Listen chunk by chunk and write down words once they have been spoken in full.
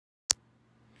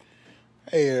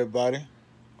Hey everybody,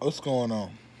 what's going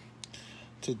on?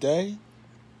 Today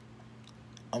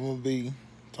I'm gonna be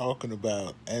talking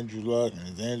about Andrew Luck and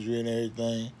his injury and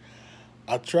everything.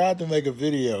 I tried to make a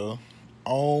video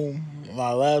on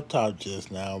my laptop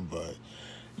just now, but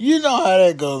you know how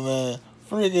that goes, man.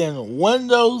 Freaking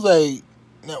Windows 8,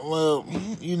 well,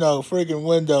 freaking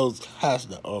Windows has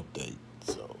to update.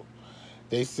 So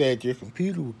they said your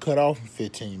computer will cut off in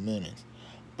 15 minutes,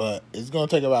 but it's gonna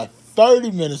take about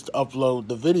 30 minutes to upload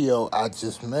the video I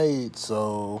just made.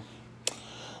 So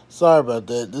sorry about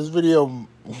that. This video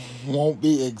won't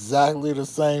be exactly the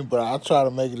same, but I'll try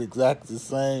to make it exactly the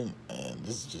same. And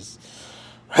this is just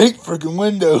hate freaking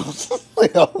Windows.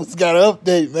 They always got to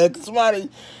update, man. Somebody,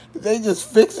 they just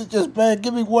fix it. Just, man,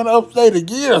 give me one update a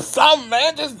year or something,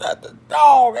 man. Just the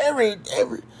dog. Every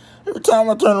time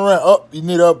I turn around, you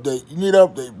need an update. You need an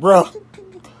update, bro.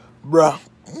 Bruh.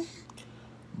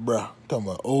 Bruh. Talking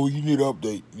about, you need an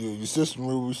update. Your system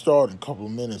will restart in a couple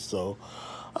of minutes, so.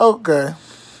 Okay.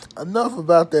 Enough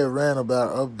about that rant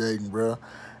about updating, bro.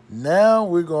 Now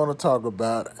we're going to talk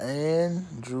about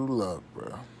Andrew Luck,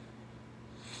 bro.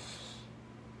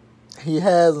 He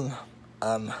has a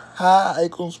high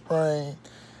ankle sprain,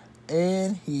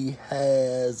 and he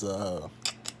has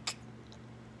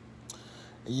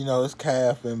his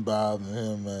calf been bothering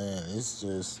him, man. It's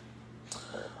just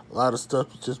a lot of stuff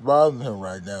that's just bothering him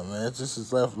right now, man. It's just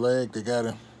his left leg. They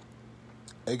gotta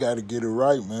get it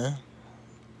right, man.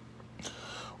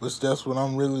 Which that's what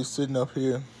I'm really sitting up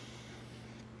here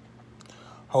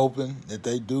hoping that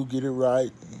they do get it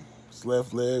right. His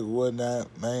left leg or whatnot,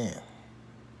 man.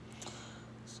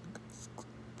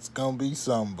 It's gonna be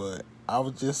something, but I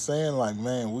was just saying, like,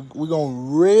 man, we gonna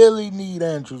really need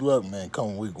Andrew Luck, man,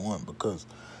 coming week 1, because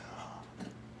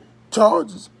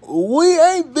Chargers, we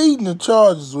ain't beating the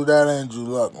Chargers without Andrew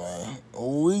Luck, man.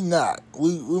 We not.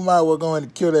 We might well go in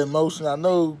and kill that motion. I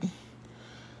know,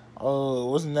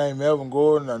 what's his name, Melvin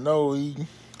Gordon. I know he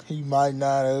might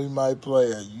not, he might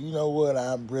play. You know what?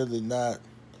 I'm really not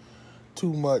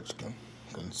too much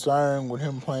concerned with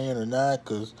him playing or not,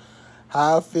 because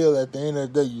how I feel at the end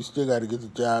of the day, you still got to get the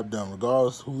job done,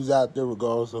 regardless of who's out there,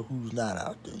 regardless of who's not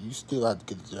out there. You still have to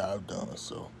get the job done.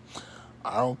 So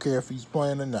I don't care if he's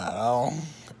playing or not.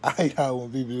 I hate how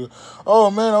when people,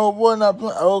 man, old boy not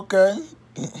playing. Okay,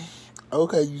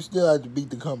 okay, you still have to beat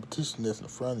the competition that's in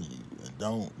front of you, and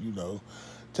don't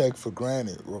take for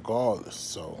granted regardless.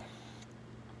 So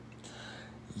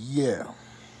yeah,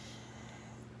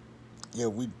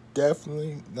 we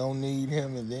definitely don't need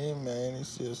him. And then, man,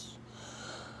 it's just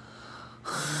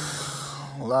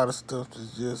a lot of stuff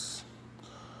that's just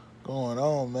going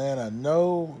on, man. I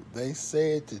know they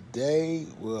said today,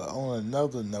 well, on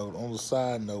another note, on the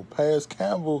side note, Paris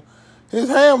Campbell, his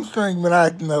hamstring been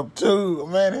acting up too.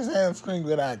 Man, his hamstring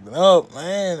been acting up,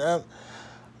 man.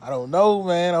 I don't know,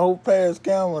 man. I hope Paris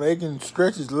Campbell, they can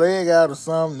stretch his leg out or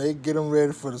something. They get him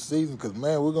ready for the season, because,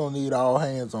 man, we're going to need all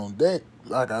hands on deck.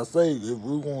 Like I say, if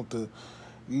we want to,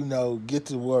 get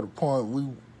to where the point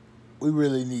we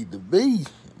really need to be,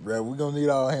 bro. We're going to need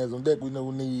all hands on deck. We know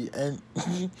we need, and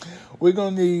we're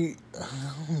going to need, I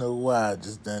don't know why I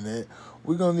just done that.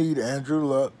 We're going to need Andrew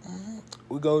Luck.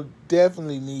 We're going to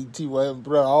definitely need T.Y.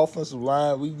 Bro, offensive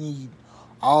line, we need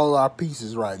all our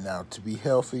pieces right now to be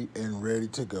healthy and ready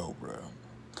to go, bro.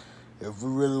 If we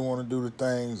really want to do the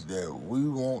things that we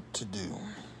want to do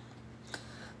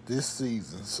this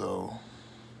season. So,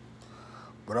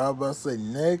 but I was about to say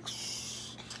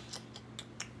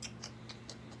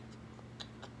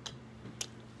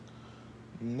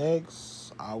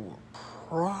next, I would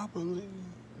probably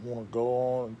want to go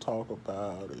on and talk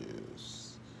about is,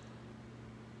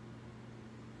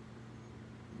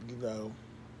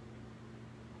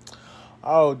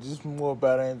 just more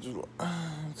about Andrew.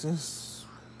 Just,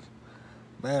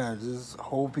 man, I just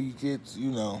hope he gets,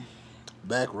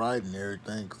 back right and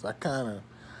everything, because I kind of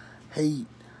hate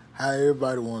how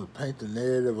everybody wants to paint the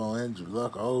narrative on Andrew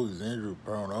Luck. Oh, he's injury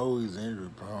prone. Oh, he's injury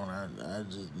prone. I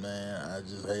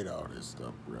just hate all this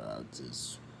stuff, bro.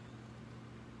 It's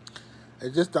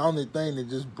just the only thing that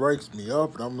just breaks me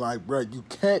up. And I'm like, bro, you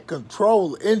can't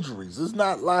control injuries. It's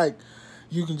not like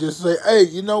you can just say, hey,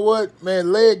 you know what,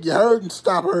 man, leg, you hurting,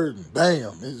 stop hurting.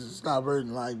 Bam. It's just stop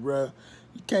hurting. Like, bro,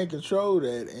 you can't control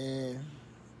that. And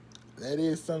that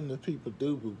is something that people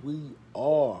do, but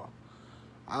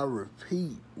I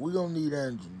repeat, we don't need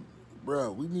Andrew,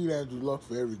 bro. We need Andrew Luck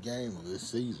for every game of this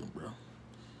season, bro.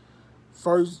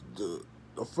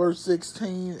 The first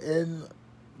 16 and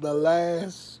the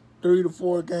last 3 to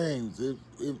 4 games, if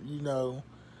we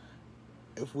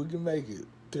can make it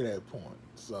to that point.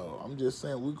 So I'm just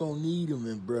saying we're gonna need him,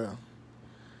 and bro,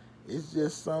 it's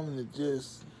just something that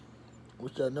just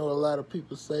which I know a lot of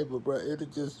people say, but bro, it'll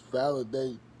just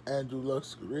validate Andrew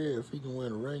Luck's career if he can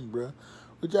win a ring, bro.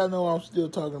 Which I know I'm still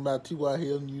talking about T.Y.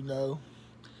 Hilton,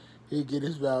 he'll get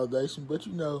his validation, but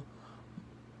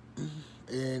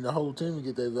and the whole team will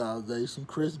get their validation.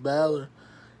 Chris Ballard,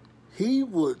 he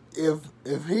would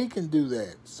if he can do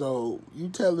that. So you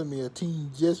telling me a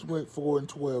team just went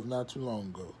 4-12 not too long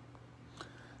ago?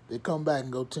 They come back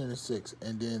and go 10-6,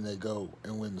 and then they go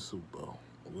and win the Super Bowl.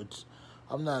 Which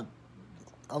I'm not.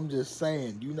 I'm just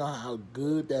saying. You know how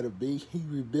good that'll be. He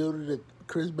rebuilt it.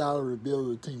 Chris Ballard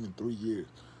rebuilt the team in 3 years.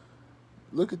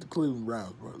 Look at the Cleveland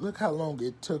Browns, bro. Look how long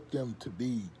it took them to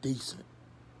be decent.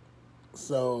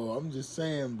 So I'm just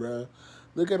saying, bro.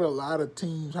 Look at a lot of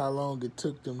teams, how long it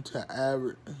took them to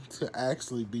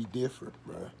actually be different,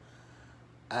 bro.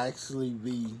 Actually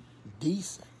be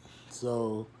decent.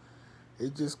 So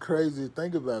it's just crazy to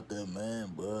think about that,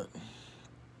 man. But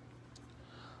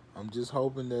I'm just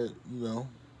hoping that,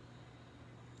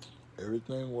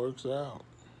 everything works out.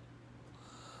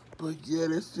 But yeah,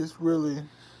 that's just really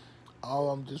all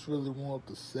I'm just really want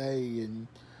to say and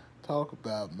talk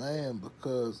about, man,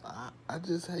 because I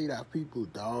just hate how people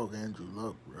dog Andrew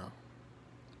Luck, bro.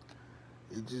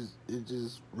 It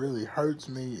just really hurts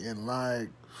me, and like,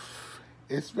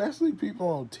 especially people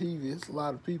on TV. It's a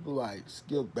lot of people like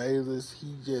Skip Bayless.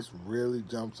 He just really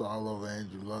jumps all over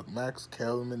Andrew Luck. Max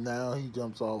Kellerman now, he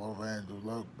jumps all over Andrew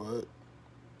Luck, but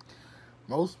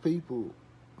most people,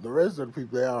 the rest of the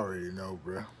people, they already know,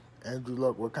 bro. Andrew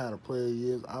Luck, what kind of player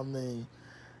he is. I mean,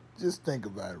 just think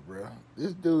about it, bro.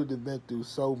 This dude has been through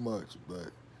so much, but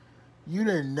you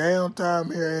didn't now time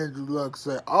hear Andrew Luck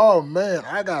say, "Oh man,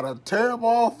 I got a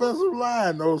terrible offensive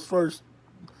line." Those first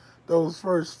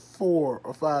 4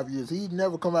 or 5 years, he'd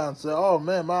never come out and say, "Oh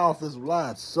man, my offensive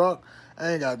line suck.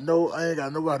 I ain't got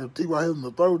nobody to T.Y. Hilton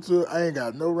to throw to. I ain't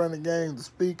got no running game to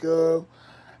speak of.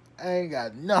 I ain't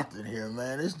got nothing here,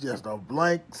 man. It's just a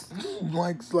blank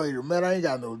slate, man. I ain't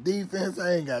got no defense.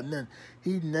 I ain't got nothing."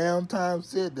 He now time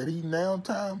said that he now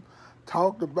time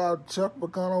talked about Chuck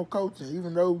McConnell coaching,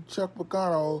 even though Chuck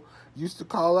McConnell used to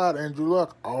call out Andrew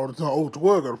Luck all the time. "Oh,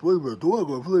 Twig got to play better. Twig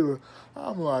got to play better."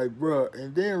 I'm like, bro.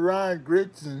 And then Ryan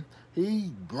Gritson, he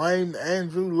blamed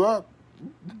Andrew Luck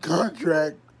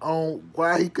contract on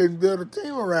why he couldn't build a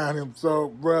team around him. So,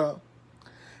 bro,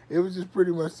 it was just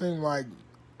pretty much seemed like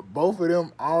both of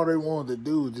them, all they wanted to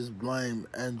do was just blame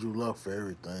Andrew Luck for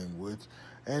everything, which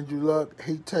Andrew Luck,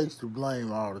 he takes the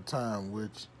blame all the time,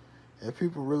 which if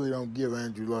people really don't give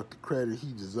Andrew Luck the credit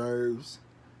he deserves,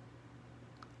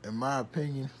 in my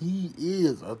opinion, he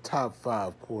is a top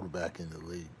 5 quarterback in the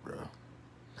league, bro.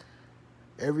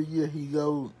 Every year he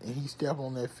goes and he step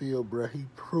on that field, bro, he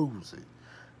proves it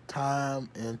time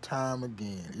and time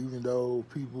again, even though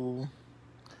people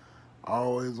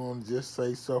always want to just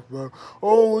say stuff about,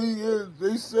 "Oh,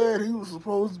 they said he was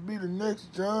supposed to be the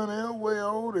next John Elway.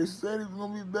 Oh, they said he was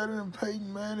going to be better than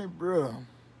Peyton Manning," bro.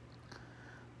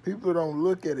 People don't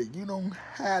look at it. You don't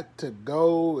have to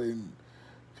go, and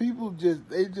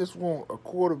they just want a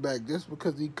quarterback just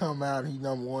because he come out and he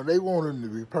number one. They want him to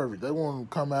be perfect. They want him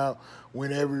to come out,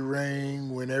 win every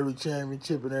ring, win every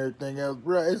championship and everything else.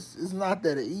 Bro, it's not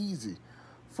that easy.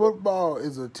 Football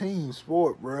is a team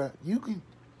sport, bro. You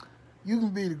can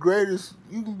be the greatest,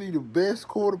 you can be the best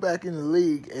quarterback in the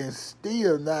league and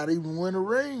still not even win a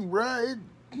ring, bro.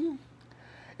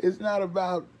 It's not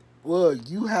about, well,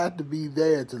 you have to be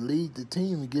there to lead the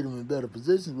team and get them in better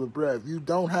positions. But, bro, if you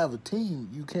don't have a team,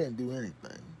 you can't do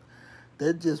anything.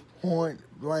 That's just point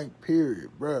blank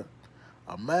period, bro.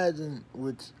 Imagine,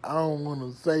 which I don't want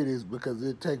to say this because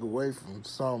it take away from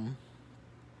some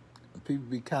people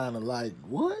be kind of like,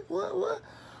 what?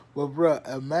 Well, bro,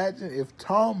 imagine if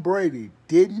Tom Brady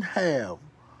didn't have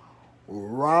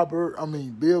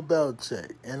Bill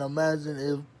Belichick, and imagine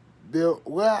if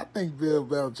I think Bill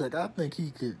Belichick, I think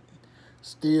he could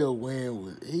still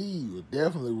win he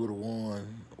definitely would have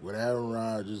won with Aaron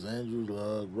Rodgers, Andrew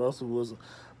Luck, Russell Wilson,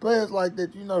 players like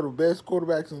that. The best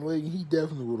quarterbacks in the league, he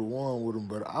definitely would have won with them.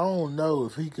 But I don't know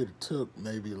if he could have took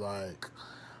maybe like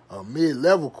a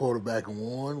mid-level quarterback and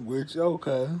won, which,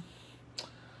 okay,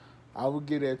 I would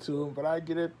get that to him, but I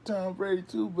get that to Tom Brady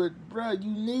too. But, bro,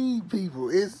 you need people.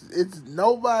 It's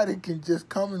nobody can just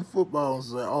come in football and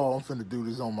say, "Oh, I'm finna do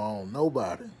this on my own."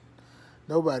 Nobody.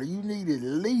 You need at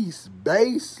least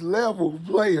base level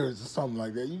players or something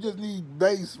like that. You just need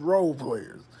base role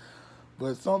players.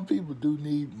 But some people do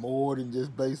need more than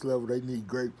just base level. They need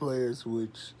great players,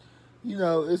 which,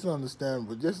 it's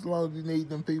understandable. Just as long as you need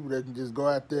them people that can just go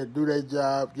out there, do their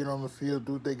job, get on the field,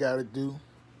 do what they got to do.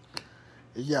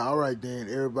 Yeah, all right then.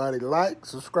 Everybody like,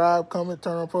 subscribe, comment,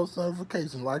 turn on post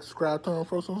notifications. Like, subscribe, turn on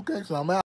post notifications. I'm out.